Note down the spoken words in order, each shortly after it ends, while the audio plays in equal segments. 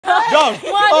down,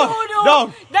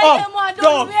 up,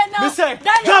 down. Me say,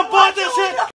 jump on this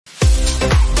shit.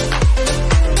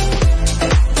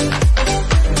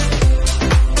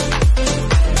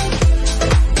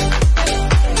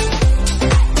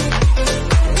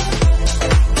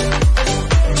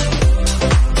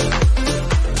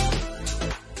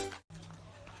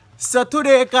 So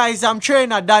today guys, I'm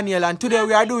trainer Daniel and today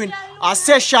we are doing a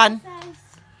session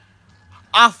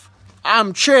of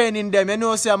I'm training them. You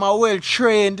know, say I'm a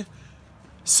well-trained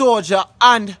soldier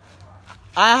and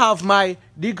I have my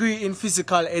degree in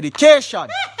physical education.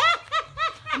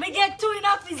 Me get two in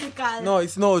a physical. No,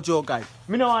 it's no joke guys.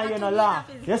 Me know why you no laugh.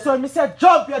 Yes, when me say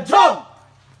jump, you jump.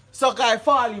 So guys,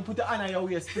 fall in, put your hand on your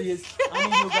waist please. I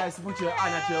need you guys to put your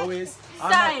hand at your waist.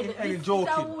 I'm not in any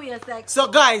joking. So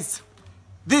guys,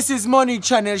 this is Money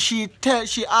Channel. She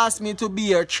asked me to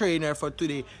be her trainer for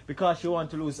today because she want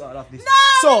to lose all of this. No,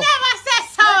 so, never said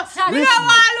so. You don't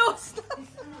want to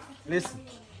lose.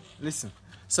 Listen.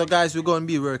 So guys, we're going to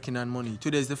be working on money.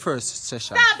 Today's the first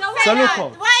session. Stop, so look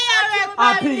out. Why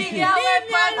are you pinky.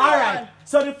 Alright.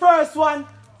 So the first one,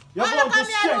 you're going to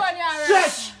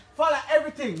stretch. Follow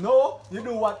everything. No, you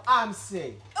do what I'm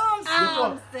saying.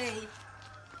 I'm saying.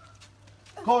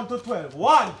 Count to 12.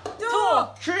 1, 2,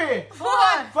 3, 4,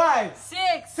 5,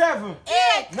 6, 7,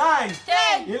 8, 9,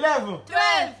 10, 11,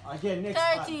 12, again next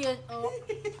 13.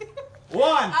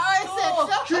 1,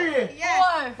 2, 3,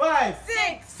 4, 5,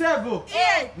 6, 7,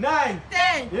 8, 9,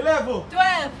 10, 11,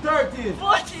 12, 13,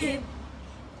 14.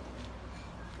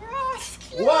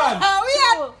 1,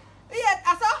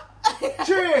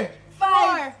 3,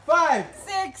 5, 5,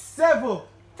 6, 7,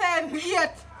 10, 8,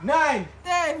 9,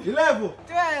 10, 11.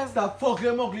 12. Stop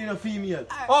fucking ugly in a female.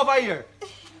 Over here.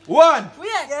 1.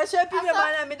 Yeah, show people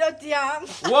man, me dirty arm.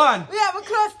 1. We have a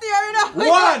close here, you know.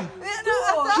 1,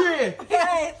 2,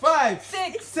 3, 5,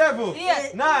 6, 7,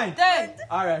 8, 9, 10.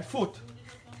 Alright, foot.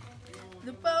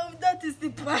 The palm that is the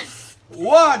pass.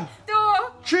 1, 2,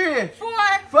 3, 4,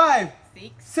 5,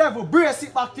 6, 7. Brace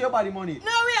it back to your body, money.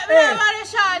 No, we have a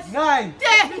shot. 9,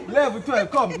 10. 11,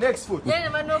 12. Come, next foot. You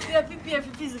never know if you're prepared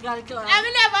for physical class. I'm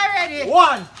never ready.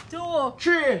 1, 2,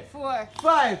 3, 4,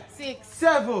 5, 6,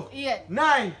 7, 8,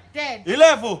 9, 10,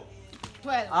 11.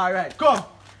 12. Alright, come.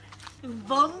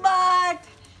 Bombard.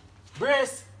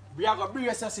 Brace. We are going to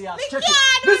brace us here. Stretch can't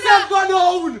it. do This is going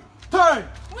down. Turn.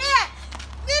 Wait.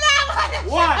 Did I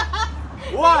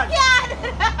One.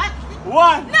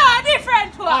 One. No,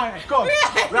 different one. Alright, come. We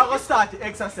are going to start the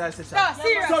exercise session. No,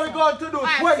 serious. So we're going to do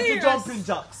 20 serious. jumping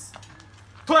jacks.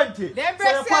 20. Them So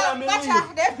you follow me lead.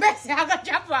 Them breasts are going to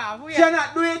jump off. If you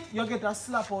not do it, you get a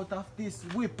slap out of this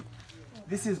whip.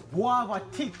 This is guava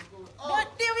thick. But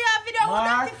then we have video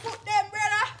Mark. with the foot them,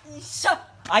 brother. Shut.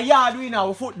 A yard we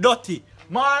now, foot dirty.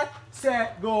 Mark,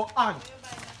 set, go on.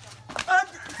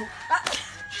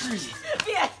 3, 4, 5,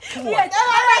 6, 7, 8, 9,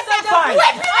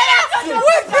 10.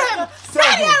 Whip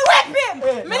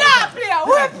him! Me not play,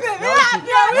 whip him! Me not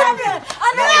play, whip him!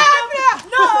 I'm not play!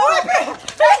 No, whip him!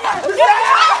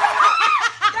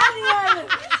 Daniel!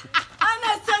 I'm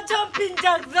not so jumping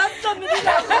jacks, that's something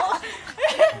that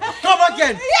Come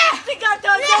again!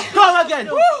 Come again!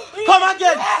 Come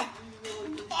again!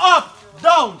 Up,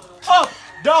 down, up,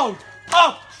 down,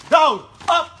 up, down,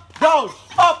 up, down,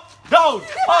 up, down,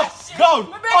 up,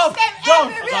 down, up, down.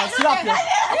 I'll slap you.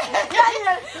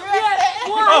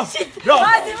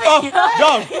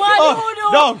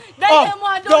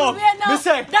 Down. Me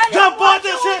say, jump on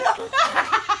this shit.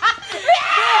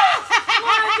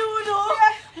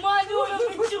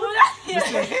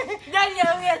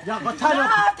 You go turn up.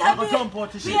 You go jump on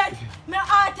this shit. My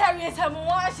artery is I'm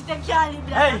watching the can't leave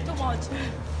that too much.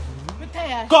 I'm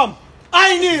tired. Come.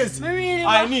 High knees.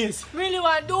 High knees. Really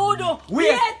want to do.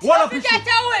 Wait. What up you get a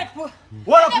whip.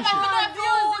 What up you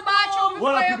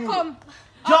What up you come?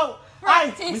 Joe.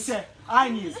 Me say, high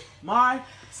knees. My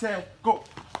say, go.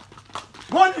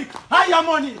 Money. Higher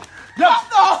money. Yes.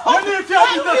 You need to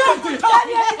have the city.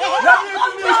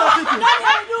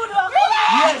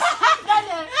 Yes.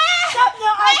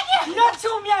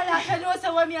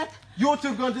 You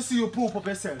two going to see you poop up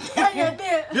yourself.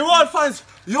 The world fans,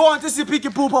 you want to see Picky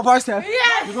poop up herself?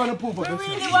 Yes. You're going to poop up yourself. I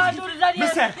really want to do that. Me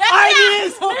say, I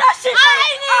need.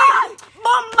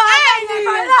 Mama,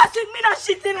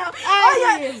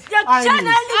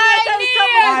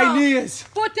 I need.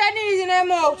 Put your knees in your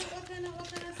mouth.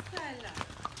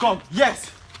 Come,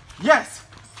 yes, yes,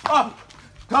 up,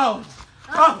 down,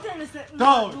 up,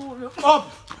 down, up,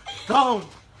 down,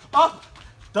 up,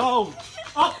 down,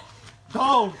 up,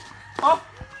 down, up,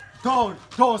 down,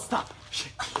 don't stop.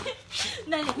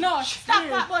 No, stop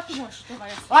that but much.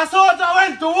 A soldier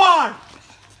went to war.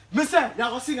 Me say, you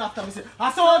go sing after me say,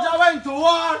 a soldier went to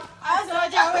war. A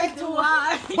soldier went to war.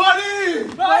 Body!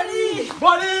 Body!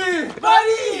 Body!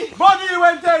 Body! Body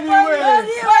went anywhere.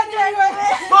 Body went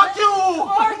anywhere. Fuck you!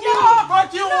 Fuck you!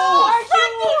 Fuck you! No!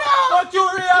 Fuck you,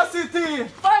 curiosity!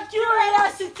 Fuck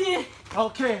curiosity!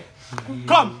 Okay.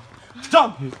 Come!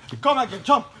 Jump! Come again,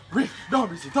 jump!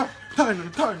 Don't be turn!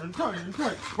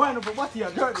 Turn! Wind up, what you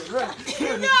are doing?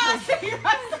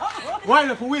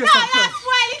 Wind up, wait some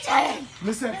turn.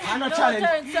 Listen, I'm not challenging.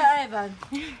 Turn, Sir Ivan.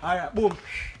 Alright, boom.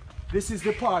 This is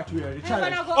the part where the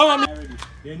challenge. gonna go Oh, I'm ready.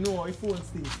 You know if phone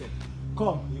stinks.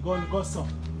 Come, you're gonna go some.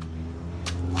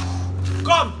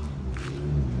 Come!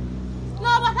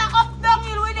 No, but I up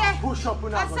downhill with it. Push up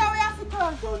and I say we have to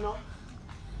turn. Turn now.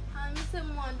 I'm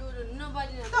someone do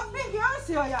nobody knows. Stop big, you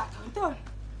see how you have to turn.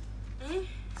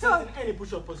 Turn in any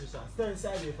push up position. Turn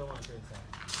sideways if I want to turn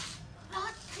side.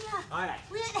 Not here. Alright.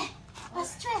 Wait,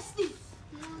 let's stress this.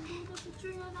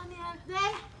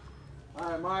 Then,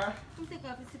 Alright, Mara. I'm taking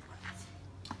off the support.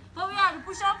 But we have to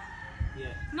push up? Yeah.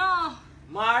 No.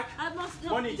 Mark. I must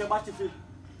not. Money, your battlefield.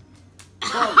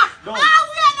 Down. we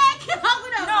are naked.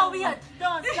 No, we are.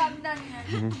 Don't stop me down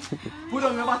here. Put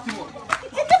on your body more.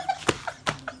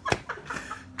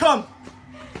 Come.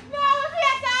 No, we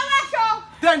are to show.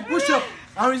 10 push up.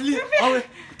 I will leave.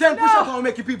 10 push up and we'll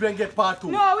make you people and get part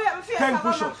 2. No, we have to 10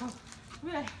 push up.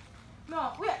 Wait.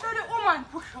 No, wait, do the woman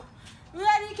push up. We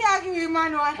are the can't give you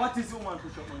man one. What is woman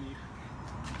push up, Money?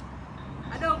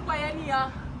 I don't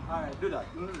pioneer. Alright, do that.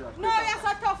 Do that. No, we are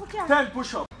so tough we can't. 10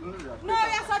 push up. Do that. No, we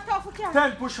are so tough we can't.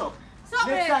 10 push up.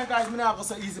 Something. Next time, guys, we not go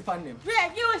so easy for them.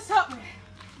 Wait, give us something.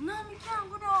 No, we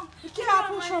can't go down. You can't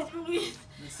push up. We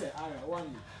say, alright,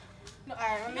 1. No,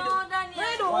 alright, let me No, do. Daniel.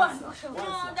 Let me do One one stop, push up. one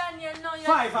No, stop. Daniel, no, you're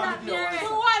 5 not and do there. one Do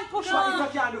stop. one push But up.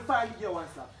 if you can't do 5, you get 1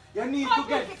 stop. You need to Okay,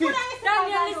 get put fit. on the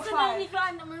Daniel, slippers and do listen, five. I need to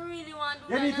I really want to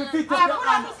do You need to that. fit up Alright, your put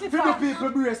on hand. the Fit slippers. the people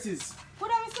braces.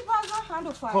 Put on the slippers and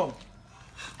do five. Come.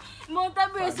 Mount a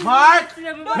braces. Mark.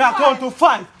 Let me Now count to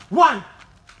 5. 1.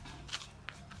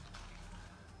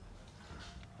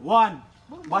 1.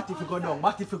 What if you go down?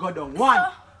 What if you go down? 1.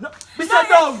 No, Mr.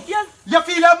 Down. yes. You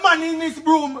feel a man in this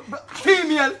room,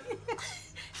 female.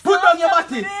 Put down your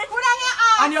body. Put on your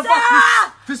arm. And your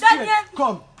back is straight. Daniel.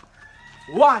 Come.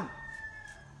 1.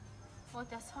 Oh,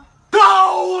 that's her.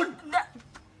 Down.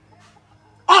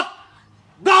 Up.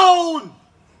 Down.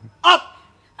 Up.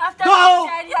 After Down.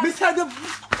 that, yes. Mr. The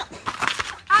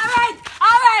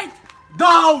Alright.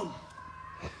 down.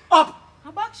 Up.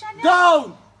 A back shot there.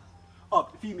 Down.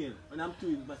 Up. Female. And I'm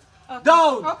doing but Okay.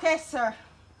 down. Okay, sir.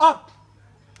 Up.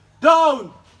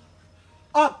 Down.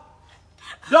 Up.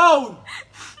 Down.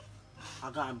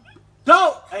 I got him.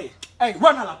 Down. Hey.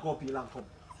 Run a lot, copy, come.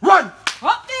 Run.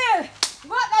 Up there. Got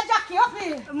that Jackie up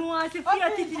here. I want to feel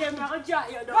it in them. I'm going to jar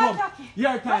you down. Come. Come. Jackie.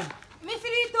 Your time. Me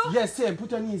feel it too. Yes, same.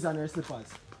 Put your knees on your slippers.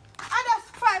 And that's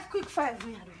 5 quick 5.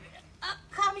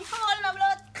 Come me fall my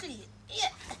blood clean. Yeah.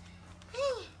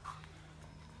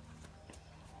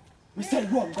 We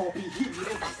said run, copy.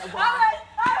 Alright.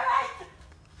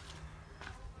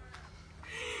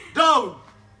 Down.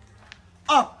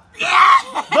 Up.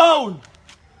 Down.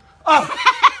 Up.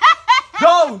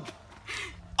 Down.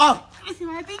 Up. This is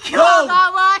my big Down.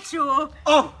 watch you.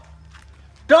 Up.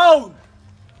 Down.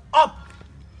 Up.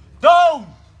 Down.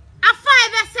 A 5,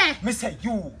 I say. Me say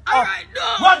you. Up. Alright,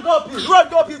 no. Run, copy. Run,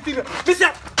 copy, female. Me say.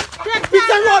 Me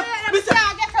say run. Me say.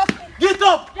 Get up. Get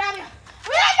up. Daddy.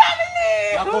 We are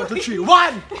Dominic. Now go to 3.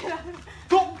 1.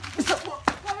 2. Me say.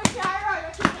 Come here,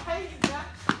 alright.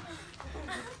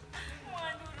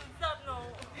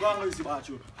 Go on, let see about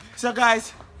you. So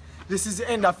guys, this is the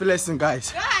end of the lesson,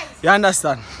 guys. Guys. You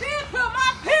understand?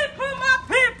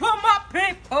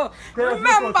 People. Press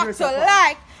Remember the to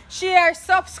like, share,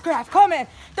 subscribe, comment,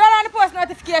 turn on the post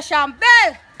notification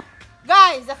bell.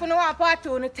 Guys, if you want part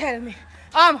 2, tell me.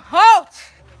 I'm out.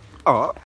 Oh.